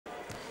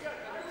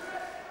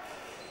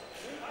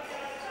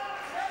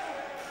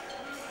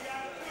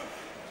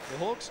The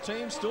Hawks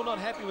team still not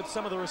happy with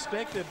some of the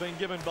respect they've been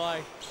given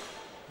by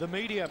the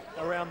media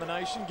around the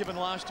nation, given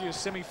last year's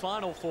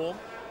semi-final form.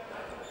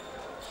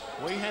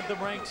 We had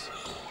them ranked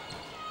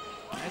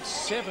at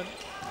 7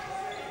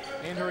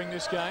 entering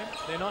this game.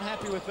 They're not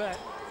happy with that.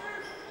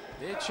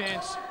 Their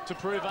chance to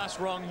prove us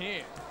wrong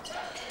here.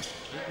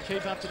 You can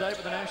keep up to date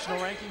with the national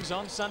rankings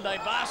on Sunday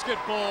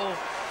Basketball.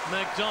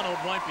 McDonald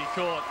won't be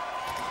caught.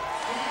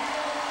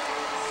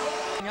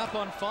 Up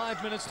on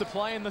 5 minutes to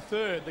play in the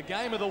third. The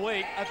game of the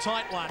week, a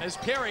tight one as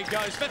Perry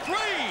goes for 3.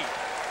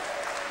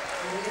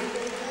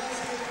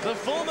 The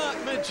former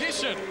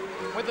magician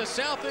with the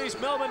Southeast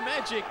Melbourne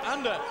Magic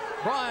under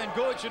Brian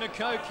Goorjian, a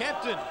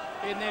co-captain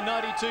in their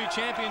 92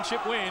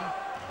 championship win,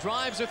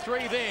 drives a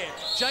 3 there.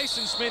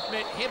 Jason Smith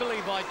met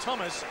heavily by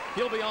Thomas.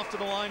 He'll be off to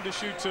the line to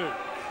shoot 2.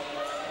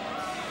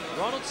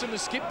 Ronaldson, the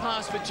skip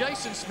pass for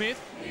Jason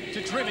Smith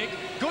to Drimmick.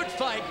 Good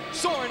fake,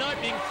 saw an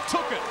opening,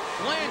 took it,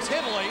 lands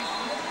heavily.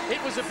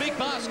 It was a big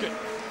basket.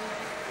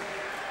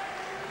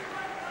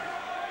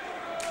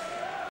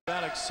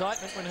 About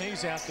excitement when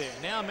he's out there.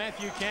 Now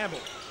Matthew Campbell,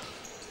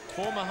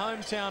 former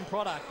hometown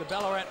product, the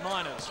Ballarat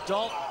Miners.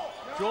 Dolt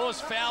draws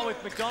foul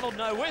with McDonald,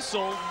 no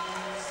whistle.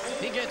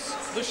 He gets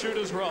the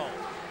shooter's roll.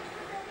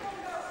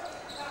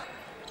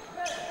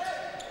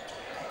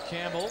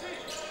 Campbell.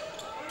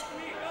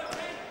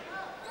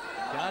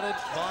 Guarded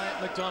by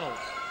McDonald.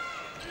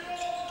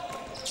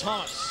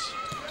 Thomas.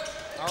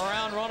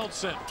 Around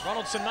Ronaldson.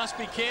 Ronaldson must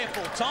be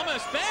careful.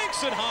 Thomas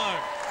banks it home.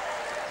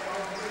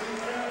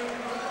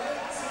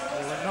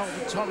 When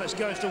Melvin Thomas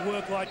goes to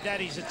work like that,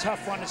 he's a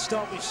tough one to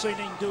stop. We've seen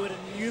him do it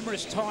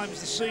numerous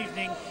times this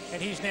evening,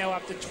 and he's now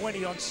up to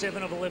 20 on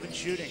 7 of 11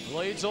 shooting.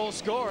 Leads all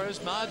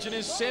scorers. Margin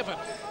is 7.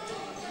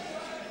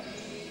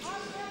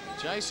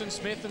 Jason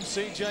Smith and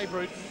CJ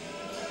Bruton.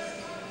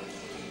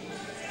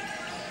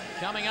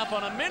 Coming up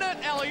on a minute.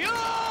 Alley-oop!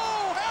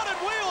 How did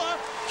Wheeler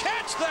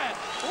catch that,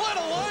 let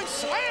alone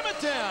slam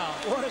it down?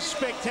 What a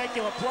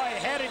spectacular play.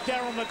 How did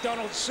Darryl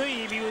McDonald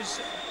see him?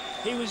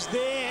 He was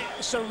there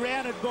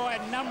surrounded by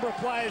a number of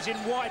players in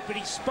white, but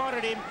he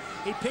spotted him,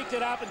 he picked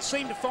it up and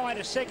seemed to find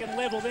a second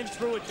level, then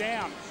threw it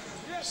down.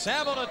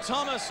 Sabota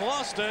Thomas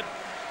lost it.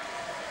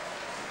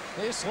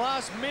 This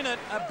last minute,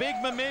 a big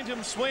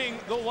momentum swing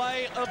the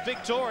way of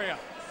Victoria,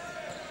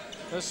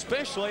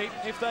 especially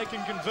if they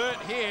can convert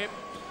here.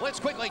 Let's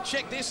quickly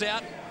check this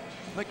out.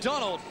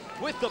 McDonald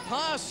with the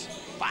pass,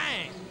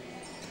 bang.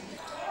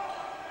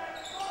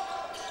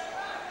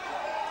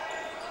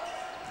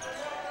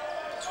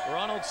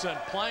 Ronaldson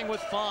playing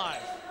with 5.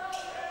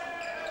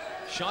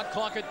 Shot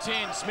clock at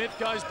 10. Smith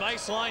goes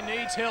baseline,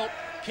 needs help.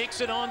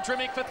 Kicks it on,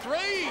 Drimmick for 3.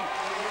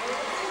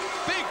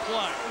 Big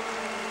play.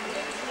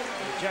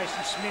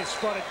 Jason Smith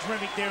spotted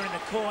Drimmick there in the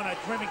corner.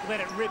 Drimmick let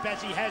it rip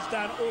as he has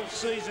done all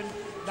season.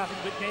 Nothing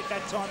but net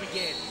that time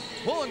again.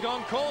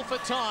 Wollongong call for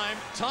time.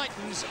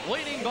 Titans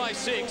leading by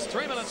 6.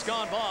 3 minutes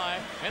gone by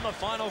in the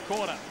final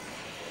quarter.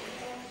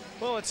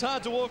 Well, it's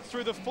hard to walk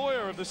through the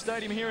foyer of the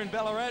stadium here in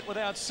Ballarat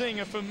without seeing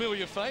a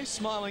familiar face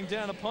smiling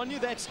down upon you.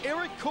 That's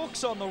Eric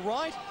Cooks on the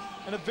right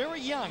and a very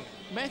young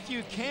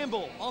Matthew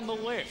Campbell on the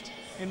left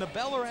in the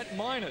Ballarat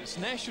Miners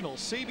National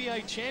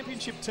CBA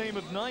Championship team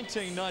of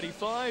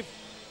 1995,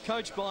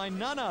 coached by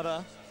none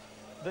other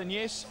than,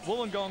 yes,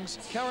 Wollongong's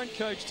current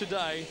coach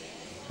today,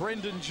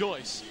 Brendan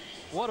Joyce.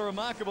 What a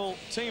remarkable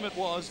team it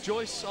was.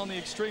 Joyce on the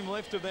extreme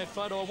left of that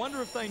photo. I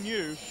wonder if they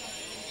knew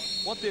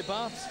what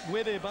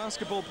where their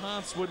basketball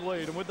paths would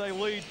lead, and would they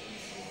lead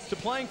to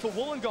playing for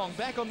Wollongong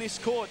back on this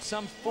court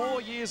some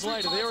 4 years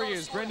later. There he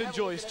is, Brendan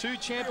Joyce, 2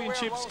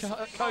 championships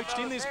coached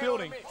in this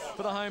building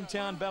for the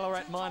hometown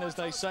Ballarat Miners.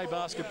 They say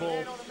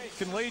basketball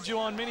can lead you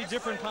on many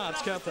different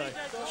paths, can't they?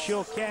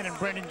 Sure can, and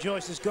Brendan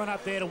Joyce has gone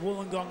up there to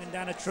Wollongong and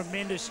done a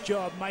tremendous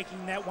job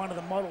making that one of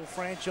the model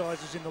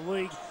franchises in the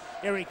league.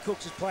 Eric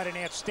Cooks has played an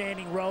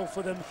outstanding role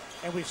for them,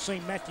 and we've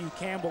seen Matthew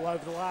Campbell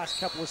over the last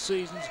couple of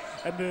seasons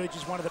emerge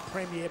as one of the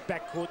premier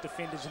backcourt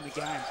defenders in the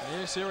game.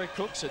 Yes, Eric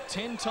Cooks, a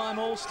 10-time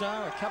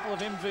All-Star, a couple of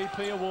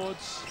MVP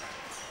awards.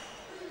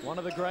 One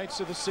of the greats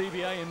of the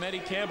CBA, and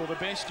Matty Campbell, the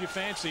best you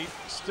fancy,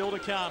 still to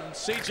come.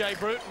 CJ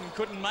Bruton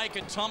couldn't make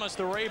it. Thomas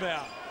the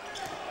rebound.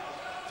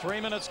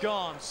 3 minutes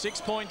gone,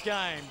 6-point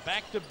game.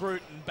 Back to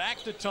Bruton,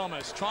 back to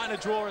Thomas, trying to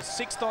draw a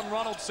 6th on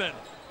Ronaldson.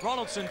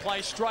 Ronaldson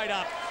plays straight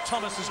up.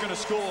 Thomas is going to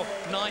score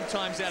 9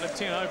 times out of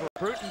 10 over.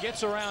 Bruton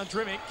gets around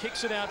Drimmick,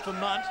 kicks it out for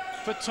Munt,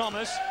 for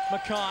Thomas,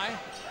 Mackay,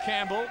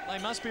 Campbell. They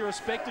must be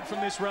respected from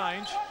this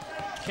range.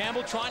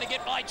 Campbell trying to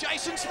get by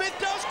Jason Smith,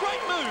 does great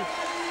move.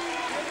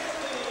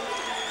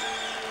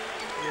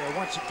 Yeah,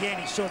 once again,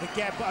 he saw the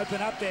gap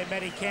open up there.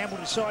 Matty Campbell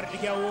decided to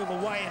go all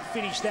the way and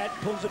finish that,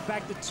 pulls it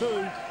back to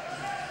 2.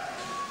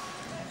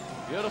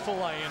 Beautiful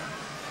lay-in.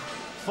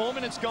 4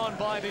 minutes gone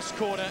by this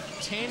quarter,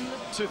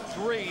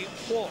 10-3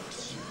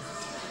 Hawks.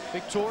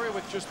 Victoria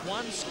with just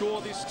 1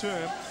 score this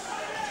term,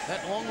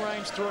 that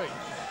long-range 3.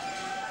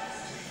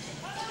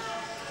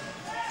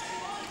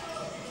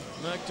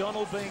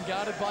 McDonald being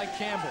guarded by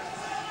Campbell.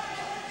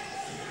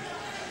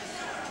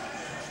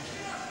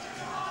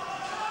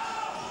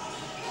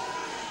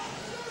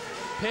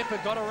 Pepper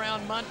got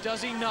around Munt,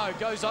 does he? No,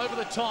 goes over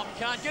the top,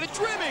 can't get it.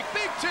 Drimick,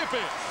 big tip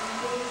in.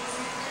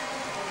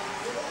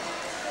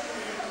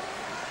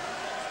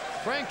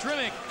 Frank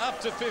Drimick up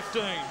to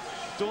 15,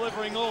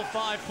 delivering all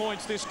 5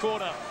 points this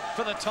quarter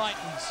for the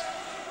Titans.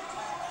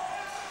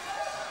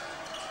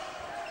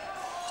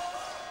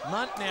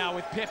 Munt now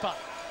with Pepper.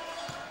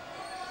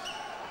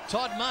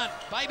 Todd Munt,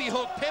 baby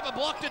hook, Pepper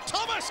blocked it,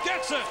 Thomas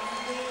gets it!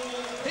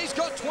 He's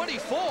got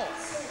 24.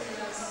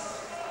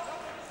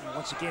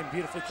 Once again,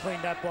 beautifully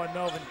cleaned up by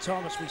Melvin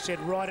Thomas. We said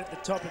right at the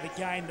top of the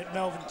game that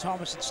Melvin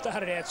Thomas had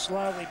started out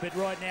slowly, but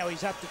right now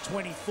he's up to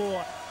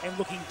 24 and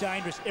looking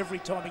dangerous every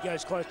time he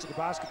goes close to the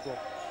basketball.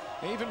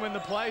 Even when the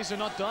plays are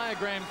not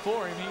diagrammed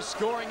for him, he's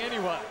scoring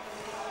anyway.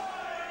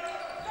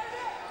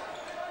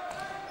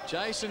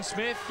 Jason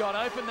Smith got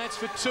open, that's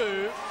for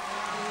 2.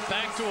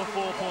 Back to a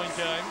 4-point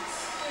game.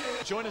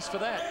 Join us for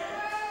that.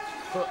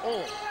 For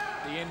all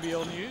the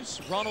NBL news,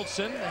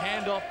 Ronaldson, the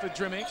handoff for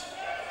Drimick.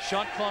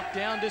 Shot clock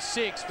down to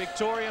 6.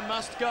 Victoria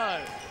must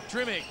go.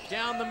 Drimick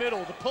down the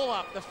middle. The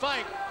pull-up, the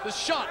fake, the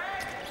shot,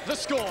 the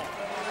score.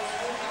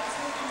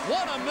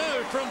 What a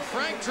move from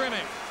Frank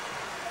Drimick.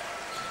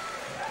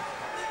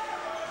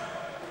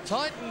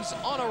 Titans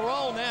on a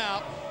roll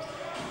now.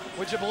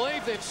 Would you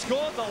believe they've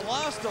scored the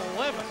last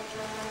 11?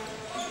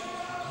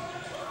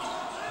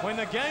 When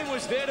the game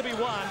was there to be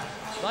won,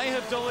 they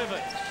have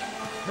delivered.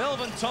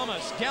 Melvin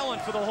Thomas,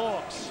 gallant for the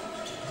Hawks.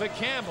 For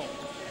Campbell.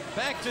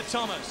 Back to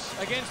Thomas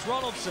against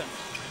Ronaldson.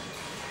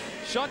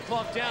 Shot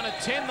clock down at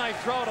 10, they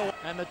throw it away.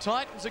 And the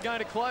Titans are going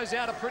to close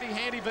out a pretty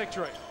handy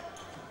victory.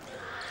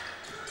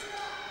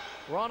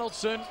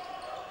 Ronaldson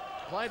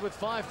played with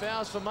 5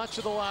 fouls for much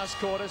of the last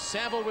quarter.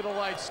 Saville with a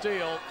late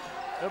steal.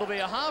 It'll be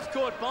a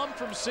half-court bomb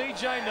from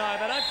CJ. No,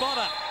 they don't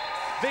bother.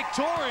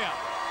 Victoria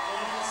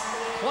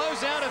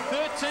close out a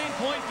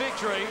 13-point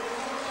victory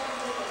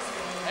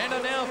and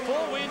are now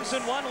 4 wins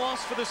and 1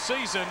 loss for the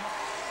season.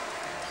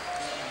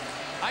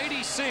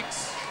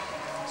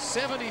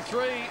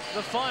 86-73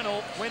 the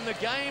final. When the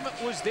game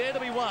was there to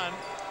be won,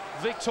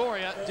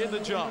 Victoria did the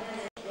job.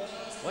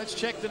 Let's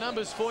check the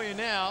numbers for you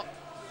now.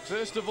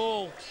 First of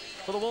all,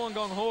 for the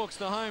Wollongong Hawks,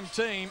 the home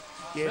team,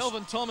 yes.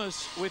 Melvin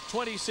Thomas with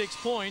 26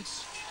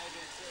 points,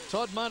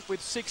 Todd Munt with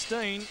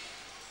 16,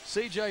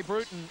 CJ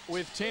Bruton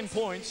with 10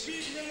 points,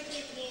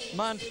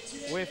 Munt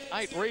with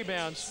 8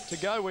 rebounds to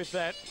go with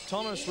that,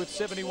 Thomas with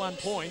 71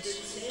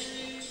 points.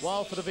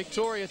 While for the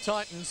Victoria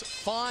Titans,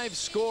 5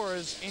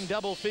 scorers in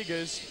double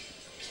figures,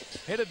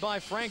 headed by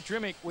Frank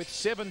Drimick with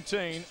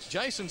 17,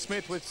 Jason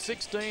Smith with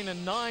 16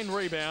 and 9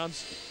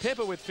 rebounds,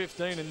 Pepper with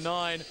 15 and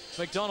 9,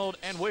 McDonald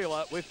and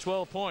Wheeler with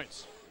 12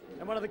 points.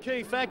 And one of the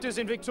key factors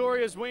in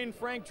Victoria's win,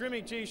 Frank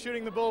Drimick,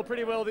 shooting the ball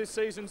pretty well this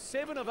season.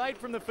 7 of 8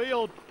 from the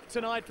field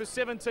tonight for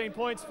 17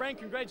 points. Frank,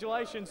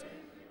 congratulations.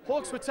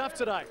 Hawks were tough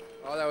today.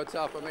 Oh, they were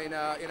tough. I mean,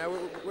 you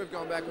know, we've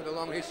gone back with a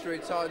long history,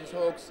 Titans,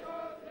 Hawks.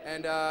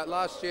 And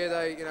last year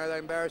they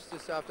embarrassed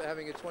us after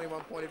having a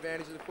 21-point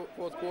advantage in the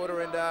fourth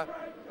quarter. And you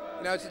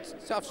know, it's a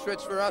tough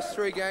stretch for us.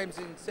 3 games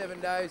in 7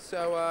 days.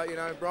 So you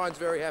know, Brian's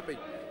very happy.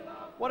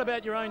 What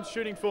about your own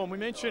shooting form? We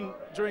mentioned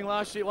during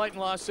last year, late in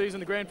last season,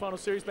 the grand final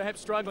series,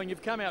 perhaps struggling.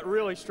 You've come out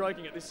really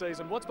stroking it this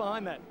season. What's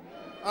behind that?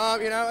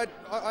 You know,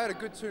 I had a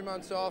good 2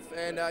 months off,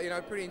 and you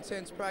know, pretty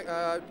intense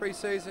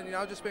pre-season. You know,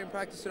 I've just been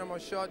practicing on my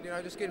shot. You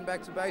know, just getting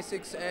back to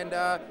basics, and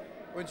I'm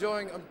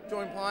enjoying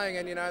playing.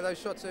 And you know, those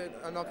shots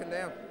are knocking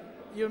down.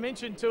 You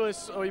mentioned to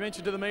us, or you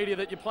mentioned to the media,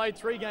 that you played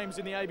 3 games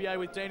in the ABA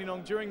with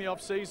Dandenong during the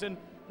off-season.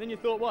 Then you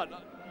thought, what? You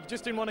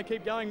just didn't want to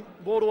keep going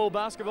wall-to-wall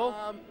basketball?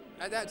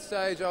 At that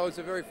stage, I was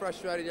a very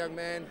frustrated young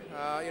man.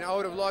 You know, I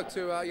would have liked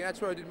to. You know,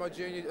 that's where I did my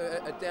junior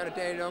down at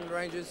Dandenong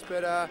Rangers,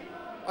 but.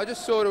 I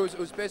just thought it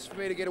was best for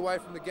me to get away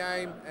from the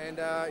game and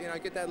you know,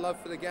 get that love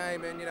for the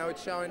game, and you know,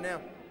 it's showing now.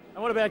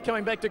 And what about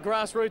coming back to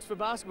grassroots for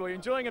basketball? Are you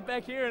enjoying it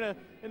back here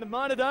in the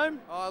minor dome?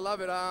 Oh, I love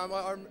it. I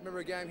remember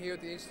a game here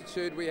at the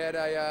Institute. We had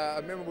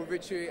a memorable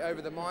victory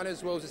over the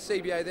minors. Well, it was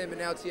the CBA then, but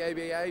now it's the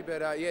ABA.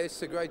 But yeah,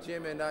 it's a great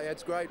gym, and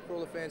it's great for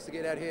all the fans to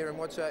get out here and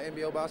watch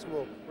NBL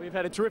basketball. We've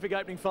had a terrific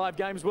opening 5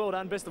 games. Well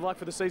done. Best of luck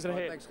for the season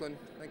ahead. Thanks, Glenn.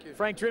 Thank you.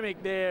 Frank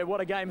Drimick there. What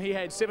a game he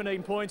had.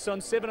 17 points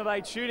on 7 of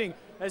 8 shooting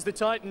as the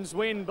Titans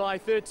win by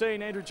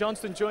 13. Andrew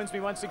Johnston joins me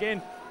once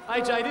again.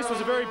 AJ, this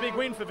was a very big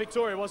win for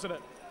Victoria, wasn't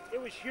it?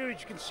 It was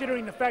huge,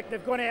 considering the fact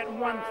they've gone out and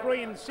won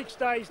 3 in 6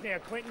 days now,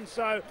 Clinton.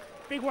 So,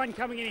 big one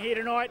coming in here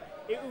tonight.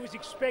 It was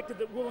expected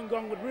that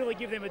Wollongong would really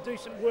give them a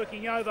decent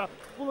working over.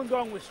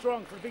 Wollongong was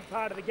strong for a big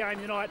part of the game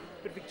tonight,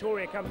 but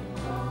Victoria coming.